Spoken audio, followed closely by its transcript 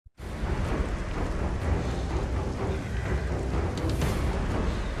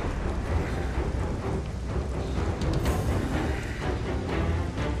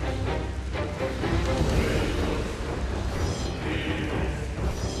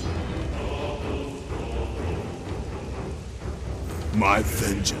My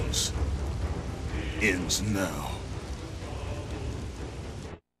vengeance ends now.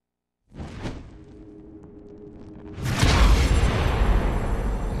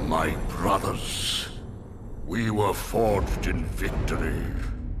 My brothers, we were forged in victory.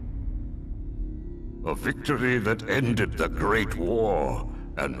 A victory that ended the Great War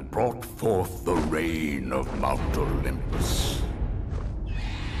and brought forth the reign of Mount Olympus.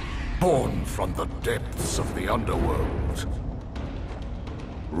 Born from the depths of the underworld,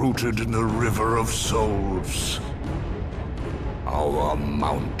 rooted in the River of Souls, our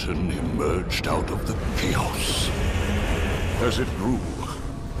mountain emerged out of the chaos. As it grew,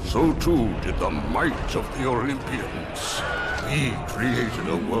 so too did the might of the Olympians. We created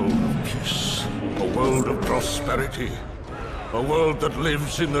a world of peace, a world of prosperity, a world that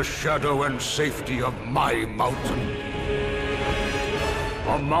lives in the shadow and safety of my mountain.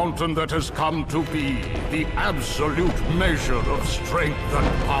 A mountain that has come to be the absolute measure of strength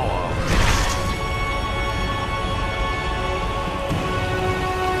and power.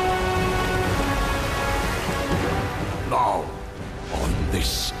 Now, on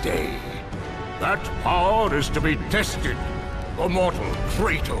this day, that power is to be tested. The mortal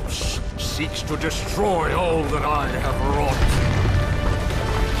Kratos seeks to destroy all that I have wrought.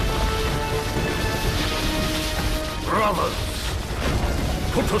 Brothers,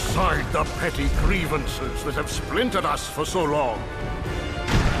 put aside the petty grievances that have splintered us for so long.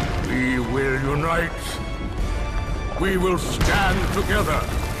 We will unite. We will stand together.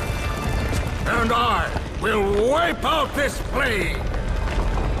 And I will wipe out this plague.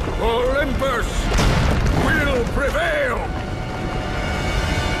 Olympus will prevail.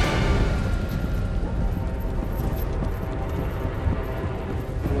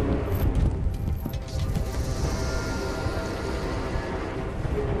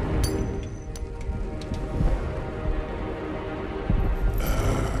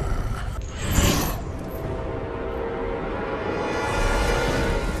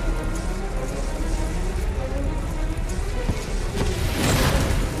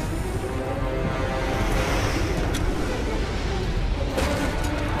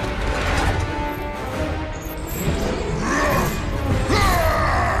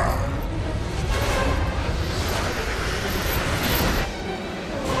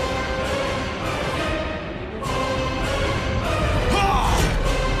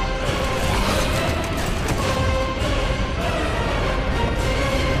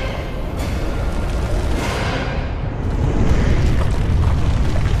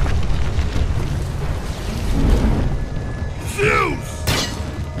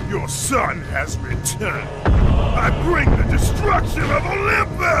 Your son has returned. I bring the destruction of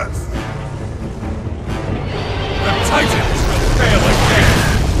Olympus! The Titans will fail again!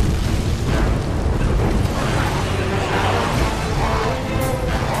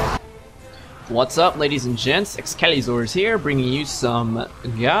 What's up, ladies and gents? xcalizorz here, bringing you some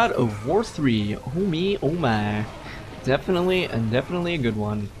God of War 3. Oh me, oh my. Definitely a good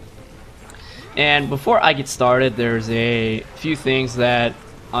one. And before I get started, there's a few things that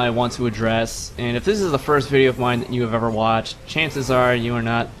I want to address, and if this is the first video of mine that you have ever watched, chances are you are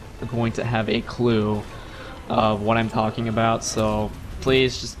not going to have a clue of what I'm talking about, so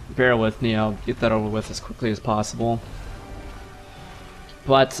please just bear with me. I'll get that over with as quickly as possible.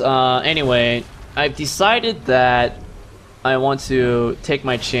 But anyway, I've decided that I want to take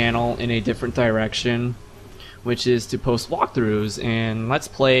my channel in a different direction, which is to post walkthroughs and let's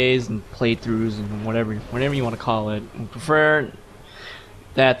plays and playthroughs and whatever you want to call it. I prefer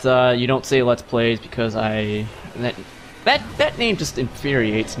that you don't say let's plays, because that name just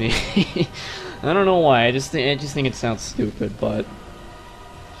infuriates me. I don't know why. I just think it sounds stupid. But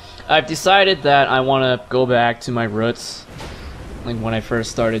I've decided that I want to go back to my roots, like when I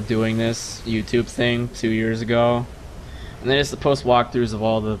first started doing this YouTube thing 2 years ago, and then it's to post walkthroughs of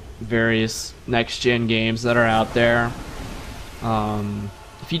all the various next-gen games that are out there.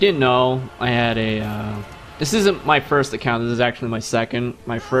 If you didn't know, I had a this isn't my first account, this is actually my second.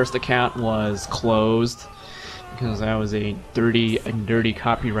 My first account was closed because I was a dirty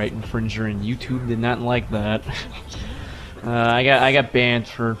copyright infringer, and YouTube did not like that. I got banned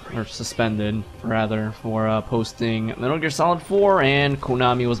or suspended rather, for posting Metal Gear Solid 4, and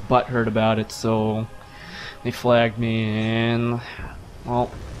Konami was butthurt about it, so they flagged me, and well,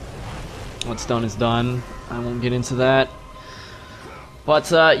 what's done is done. I won't get into that.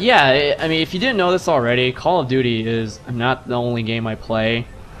 But yeah, I mean, if you didn't know this already, Call of Duty is not the only game I play.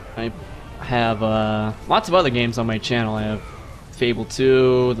 I have lots of other games on my channel. I have Fable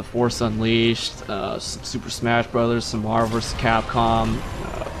 2, The Force Unleashed, some Super Smash Brothers, some Marvel vs. Capcom,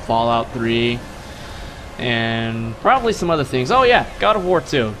 Fallout 3, and probably some other things. Oh yeah, God of War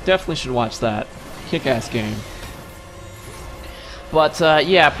 2. Definitely should watch that. Kick-ass game. But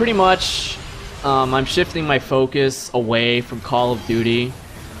yeah, pretty much I'm shifting my focus away from Call of Duty.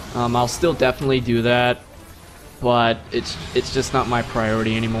 I'll still definitely do that, but it's just not my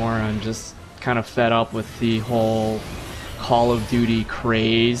priority anymore. I'm just kind of fed up with the whole Call of Duty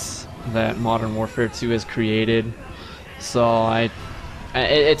craze that Modern Warfare 2 has created. So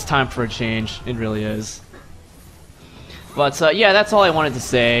it's time for a change. It really is. But yeah, that's all I wanted to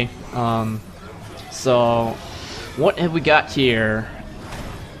say. So what have we got here?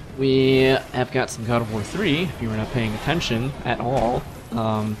 We have got some God of War 3, if you were not paying attention at all.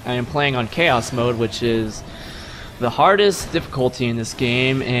 I am playing on Chaos Mode, which is the hardest difficulty in this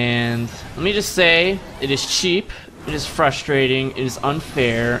game, and let me just say, it is cheap, it is frustrating, it is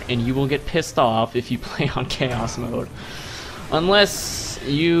unfair, and you will get pissed off if you play on Chaos Mode. Unless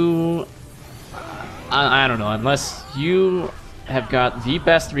you... I don't know, unless you have got the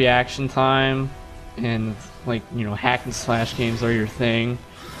best reaction time, and, like, you know, hack and slash games are your thing.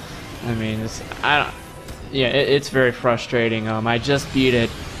 I mean, it's very frustrating. I just beat it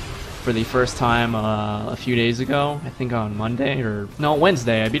for the first time a few days ago. I think on Monday, or no,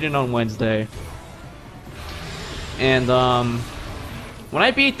 Wednesday. I beat it on Wednesday. And when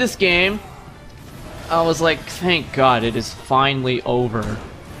I beat this game, I was like, thank God, it is finally over.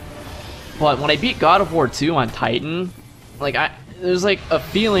 But when I beat God of War 2 on Titan, like there's like a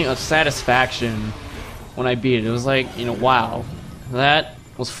feeling of satisfaction when I beat it. It was like, you know, wow, that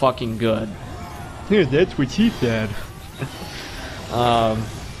was fucking good. Yeah, that's what he said. Yeah,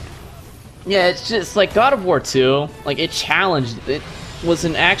 it's just like God of War 2, like it was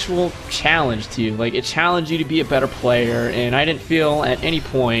an actual challenge to you. Like it challenged you to be a better player, and I didn't feel at any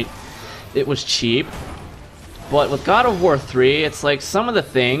point it was cheap. But with God of War 3, it's like some of the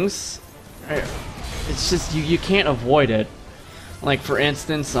things, it's just you can't avoid it. Like for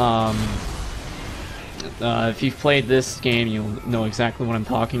instance, if you've played this game, you'll know exactly what I'm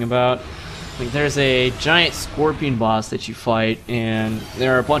talking about. Like there's a giant scorpion boss that you fight, and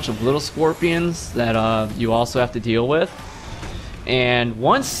there are a bunch of little scorpions that you also have to deal with. And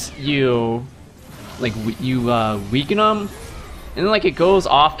once you weaken them, and then like it goes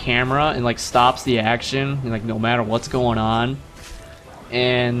off camera and like stops the action, and, like no matter what's going on.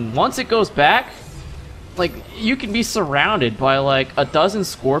 And once it goes back, like you can be surrounded by like a dozen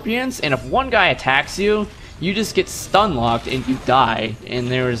scorpions, and if one guy attacks you, you just get stun locked and you die, and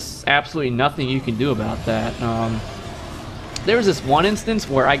there's absolutely nothing you can do about that. There was this one instance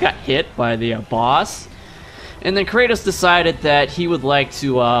where I got hit by the boss, and then Kratos decided that he would like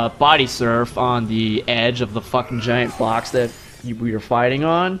to body surf on the edge of the fucking giant box that we were fighting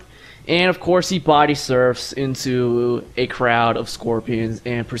on. And of course he body surfs into a crowd of scorpions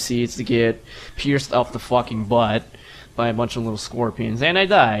and proceeds to get pierced up the fucking butt by a bunch of little scorpions, and I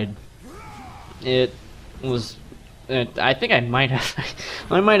died. It was, I think I might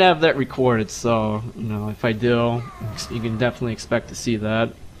have that recorded, so you know, if I do, you can definitely expect to see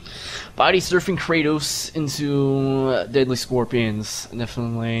that. Body surfing Kratos into deadly scorpions,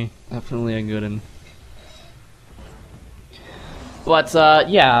 definitely a good one. But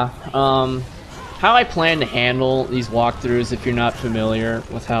yeah, how I plan to handle these walkthroughs, if you're not familiar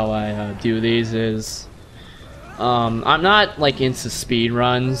with how I do these, is I'm not like into speed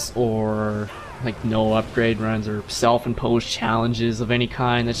runs or like no upgrade runs or self-imposed challenges of any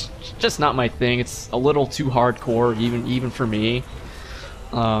kind. That's just not my thing. It's a little too hardcore, even for me.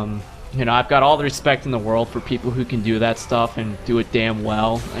 You know, I've got all the respect in the world for people who can do that stuff and do it damn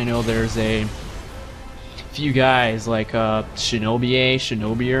well. I know there's a few guys like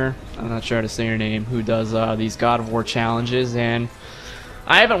Shinobier, I'm not sure how to say your name, who does these God of War challenges, and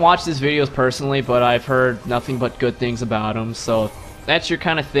I haven't watched his videos personally, but I've heard nothing but good things about him. So if that's your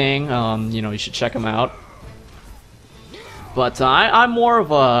kind of thing, you know, you should check him out. But I'm more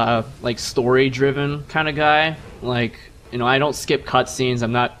of a like story-driven kind of guy. Like, you know, I don't skip cutscenes.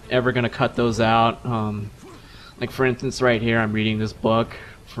 I'm not ever gonna cut those out. Like for instance, right here, I'm reading this book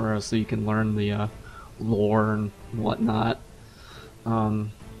so you can learn the lore and whatnot.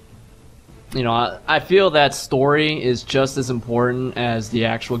 You know, I feel that story is just as important as the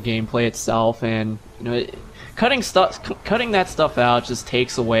actual gameplay itself, and you know, cutting that stuff out just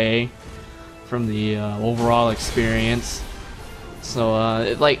takes away from the overall experience.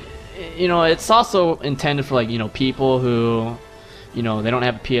 So like, you know, it's also intended for like, you know, people who, you know, they don't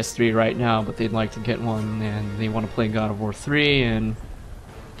have a PS3 right now, but they'd like to get one, and they want to play God of War 3, and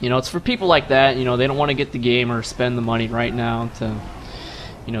you know, it's for people like that. You know, they don't want to get the game or spend the money right now to,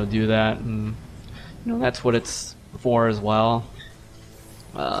 you know, do that, and you know, that's what it's for as well.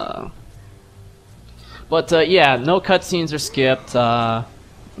 But But yeah, no cutscenes are skipped.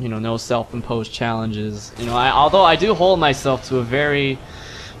 You know, no self-imposed challenges. You know, although I do hold myself to a very,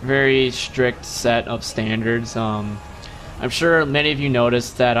 very strict set of standards. I'm sure many of you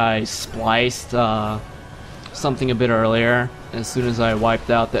noticed that I spliced something a bit earlier as soon as I wiped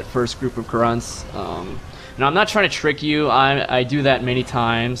out that first group of grunts. And I'm not trying to trick you. I do that many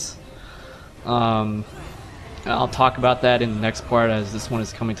times. I'll talk about that in the next part as this one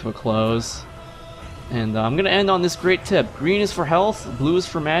is coming to a close. And I'm going to end on this great tip. Green is for health, blue is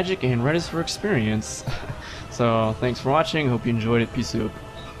for magic, and red is for experience. So, thanks for watching. Hope you enjoyed it. Peace out.